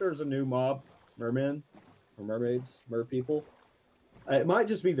 I think there's a new mob. Mermen. Or mermaids. Merpeople. It might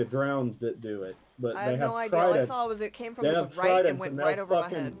just be the drowned that do it. But I they have have no idea. tridents. All I saw was it came from They the have right and tridents went and right they'll over my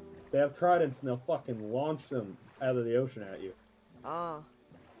fucking- head. They have tridents and they'll fucking launch them out of the ocean at you. Ah.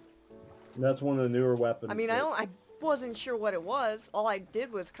 That's one of the newer weapons. I mean, I wasn't sure what it was. All I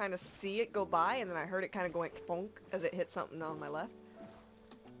did was kind of see it go by, and then I heard it kind of going thunk as it hit something on my left.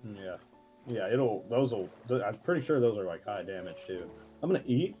 Yeah. Yeah, I'm pretty sure those are like high damage too. I'm gonna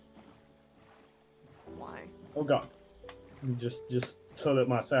eat. Why? Oh god. Just so that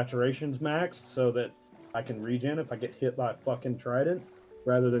my saturation's maxed, so that I can regen if I get hit by a fucking trident.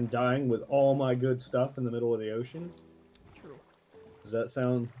 rather than dying with all my good stuff in the middle of the ocean. True. Does that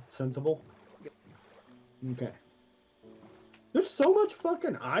sound sensible? Yep. Okay. There's so much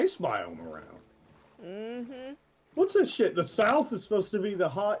fucking ice biome around. Mm-hmm. What's this shit? The South is supposed to be the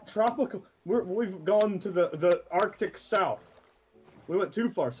hot tropical. We've gone to the Arctic South. We went too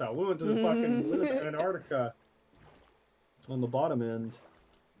far south. We went to the fucking we went to Antarctica on the bottom end.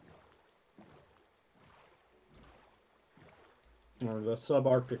 Or the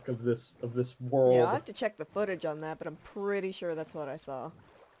subarctic of this world. Yeah, I have to check the footage on that, but I'm pretty sure that's what I saw.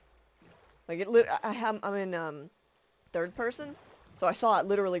 Like it lit. I'm in third person, so I saw it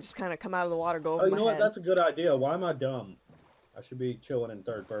literally just kind of come out of the water, go over Oh, you my know what? head. That's a good idea. Why am I dumb? I should be chilling in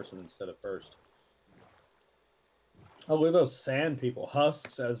third person instead of first. Oh, look at those sand people.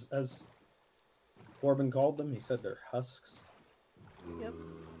 Husks, as Corbin called them. He said they're husks. Yep.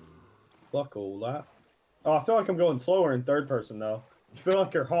 Fuck all that. Oh, I feel like I'm going slower in third person, though. You feel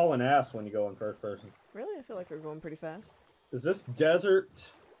like you're hauling ass when you go in first person. Really? I feel like we're going pretty fast. Is this desert?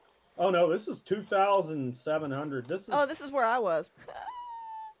 Oh, no, this is 2,700. This is... Oh, this is where I was.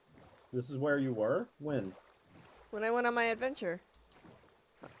 This is where you were? When? When I went on my adventure.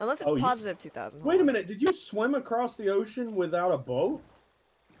 Unless it's Oh, positive 2,000. Wait a minute. Did you swim across the ocean without a boat?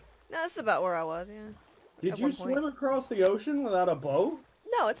 No, this is about where I was, yeah. Did At you one point. swim across the ocean without a boat?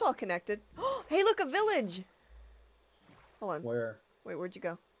 No, it's all connected. Hey, look, a village! Hold on. Where? Wait, where'd you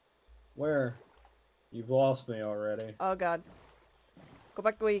go? Where? You've lost me already. Oh, God. Go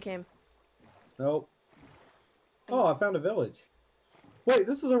back the way you came. Nope. Oh, I found a village. Wait,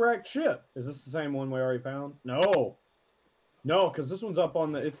 this is a wrecked ship. Is this the same one we already found? No. No, because this one's up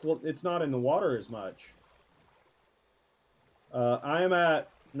on the... It's not in the water as much. I am at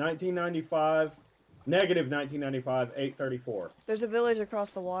 1995... Negative 1995, 834. There's a village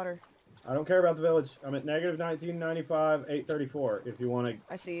across the water. I don't care about the village. I'm at negative 1995, 834, if you want to...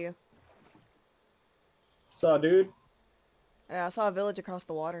 I see you. Saw, dude? Yeah, I saw a village across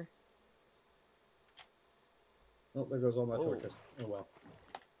the water. Oh, there goes all my torches. Oh, well.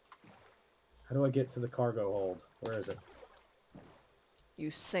 How do I get to the cargo hold? Where is it?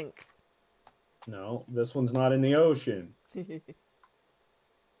 You sink. No, this one's not in the ocean.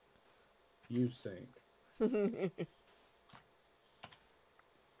 You sink. I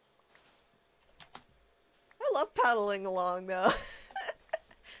love paddling along, though.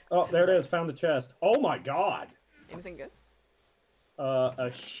 Oh, there it is. Found the chest. Oh my god. Anything good? A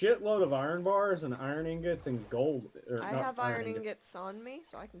shitload of iron bars and iron ingots and gold. I have iron ingots on me,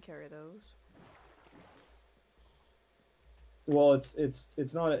 so I can carry those. Well,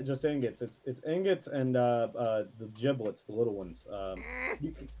 it's not just ingots. It's ingots and the giblets, the little ones.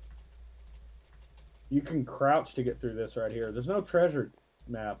 You can crouch to get through this right here. There's no treasure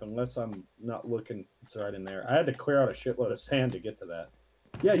map unless I'm not looking. It's right in there. I had to clear out a shitload of sand to get to that.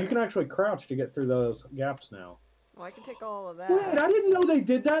 Yeah, you can actually crouch to get through those gaps now. Well, I can take all of that. Wait, I didn't know they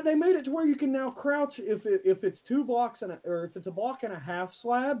did that. They made it to where you can now crouch if it's 2 blocks or if it's a block and a half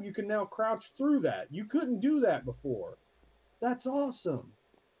slab, you can now crouch through that. You couldn't do that before. That's awesome.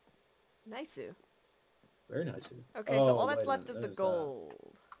 Nice. Very nice. Okay, so all that's left is the gold.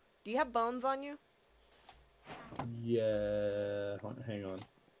 Do you have bones on you? Yeah. Hang on.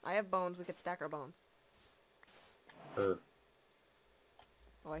 I have bones. We could stack our bones. Oh,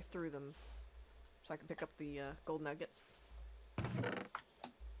 I threw them so I can pick up the gold nuggets.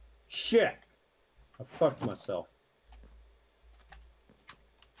 Shit! I fucked myself.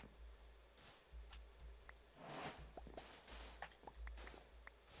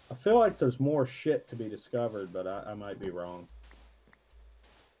 I feel like there's more shit to be discovered, but I might be wrong.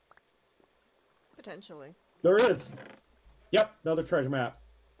 Potentially. There is! Yep, another treasure map.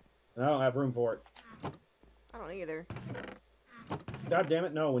 I don't have room for it. I don't either. God damn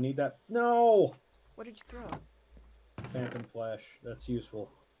it, no, we need that. No! What did you throw? Phantom flesh. That's useful.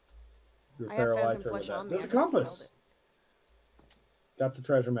 I have phantom flesh on me. There's a compass! Got the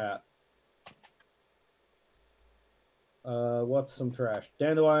treasure map. What's some trash?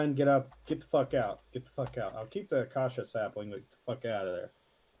 Dandelion, get up. Get the fuck out. Get the fuck out. I'll keep the acacia sapling, but get the fuck out of there.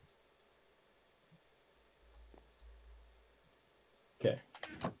 Okay.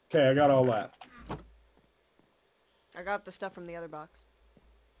 Okay, I got all that. I got the stuff from the other box.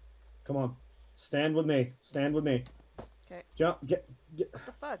 Come on. Stand with me. Stand with me. Okay. Jump. Get. What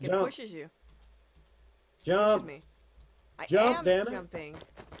the fuck? Jump. It pushes you. Jump. Me. I Jump, am damn it. jumping.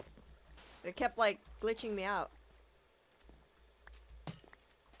 It kept, like, glitching me out.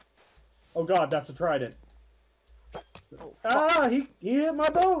 Oh god, that's a trident. Oh, fuck. Ah, he hit my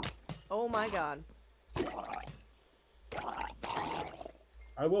boat. Oh my god.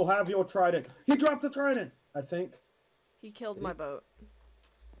 I will have your trident. He dropped the trident, I think. He killed my boat.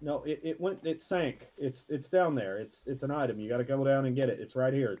 No, it sank. It's down there. It's an item. You got to go down and get it. It's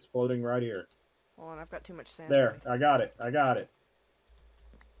right here. It's floating right here. Hold on, I've got too much sand. There, I got it. I got it.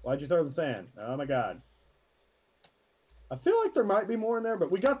 Why'd you throw the sand? Oh my god. I feel like there might be more in there,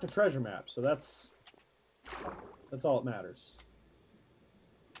 but we got the treasure map, so that's all that matters.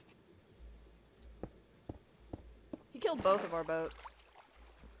 He killed both of our boats.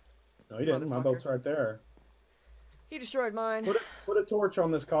 No, he didn't. My boat's right there. He destroyed mine. Put a torch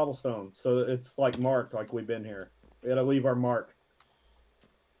on this cobblestone so that it's like marked like we've been here. We gotta leave our mark.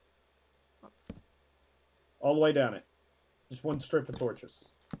 All the way down it. Just one strip of torches.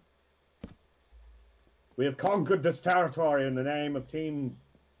 We have conquered this territory in the name of Team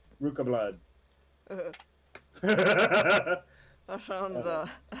Ruca Blood. That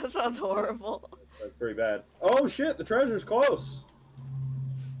sounds horrible. That's pretty bad. Oh shit, the treasure's close.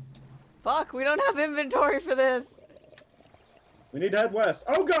 Fuck, we don't have inventory for this. We need to head west.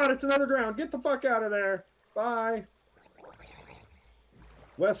 Oh god, it's another drown. Get the fuck out of there. Bye.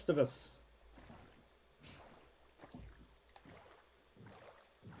 West of us.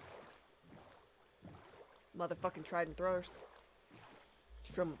 Motherfucking trident throwers.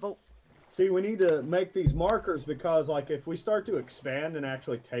 Destroy my boat. See, we need to make these markers because, like, if we start to expand and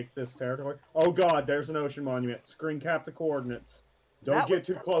actually take this territory... Oh, God, there's an ocean monument. Screen cap the coordinates. Don't get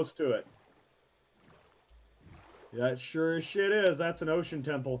too close to it. That sure as shit is. That's an ocean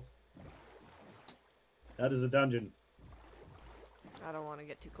temple. That is a dungeon. I don't want to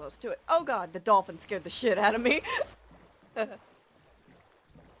get too close to it. Oh, God, the dolphin scared the shit out of me.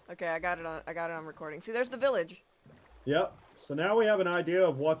 Okay, I got it on recording. See, there's the village. Yep. So now we have an idea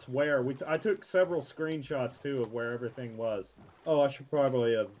of what's where. I took several screenshots, too, of where everything was. Oh, I should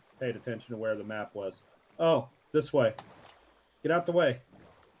probably have paid attention to where the map was. Oh, this way. Get out the way.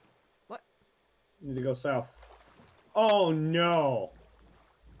 What? You need to go south. Oh, no.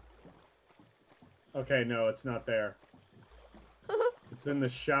 Okay, no, it's not there. It's in the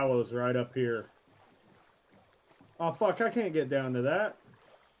shallows right up here. Oh, fuck, I can't get down to that.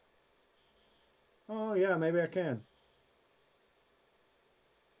 Oh, yeah, maybe I can.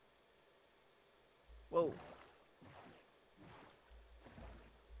 Whoa.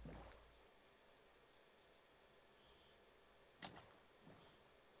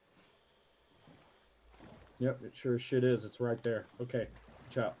 Yep, it sure as shit is. It's right there. Okay,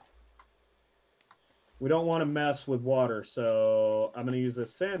 watch out. We don't want to mess with water, so I'm going to use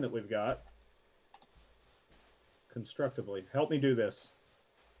this sand that we've got constructively. Help me do this.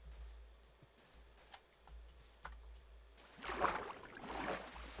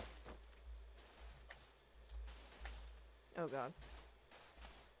 Oh, God.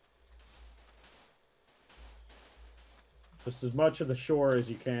 Just as much of the shore as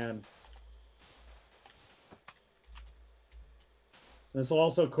you can. This will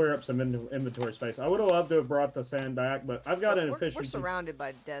also clear up some inventory space. I would have loved to have brought the sand back, but I've got an efficiency... We're surrounded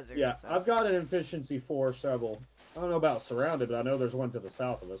by desert. Yeah, so. I've got an efficiency 4 several. I don't know about surrounded, but I know there's one to the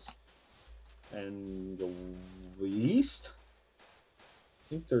south of us. And the east? I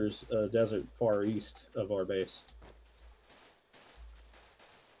think there's a desert far east of our base.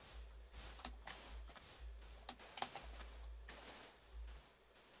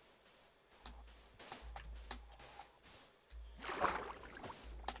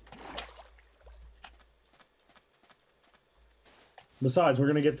 Besides, we're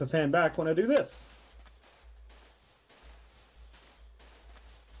going to get the sand back when I do this.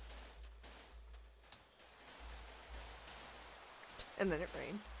 And then it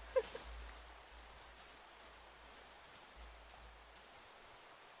rains.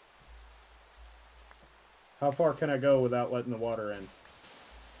 How far can I go without letting the water in?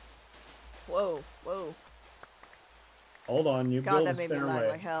 Whoa, whoa. Hold on, you God, build a that made me lag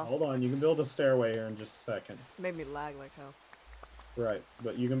stairway. like hell. Hold on, you can build a stairway here in just a second. It made me lag like hell. Right,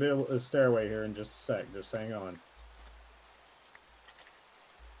 but you can build a stairway here in just a sec. Just hang on.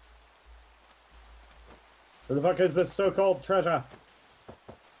 Where the fuck is this so-called treasure?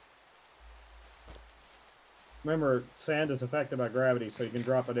 Remember, sand is affected by gravity, so you can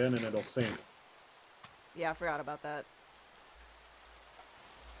drop it in and it'll sink. Yeah, I forgot about that.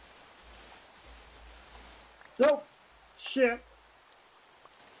 Nope! Shit!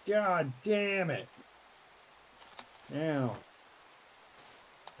 God damn it! Now.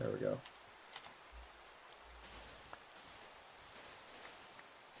 There we go.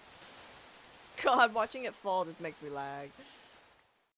 God, watching it fall just makes me lag.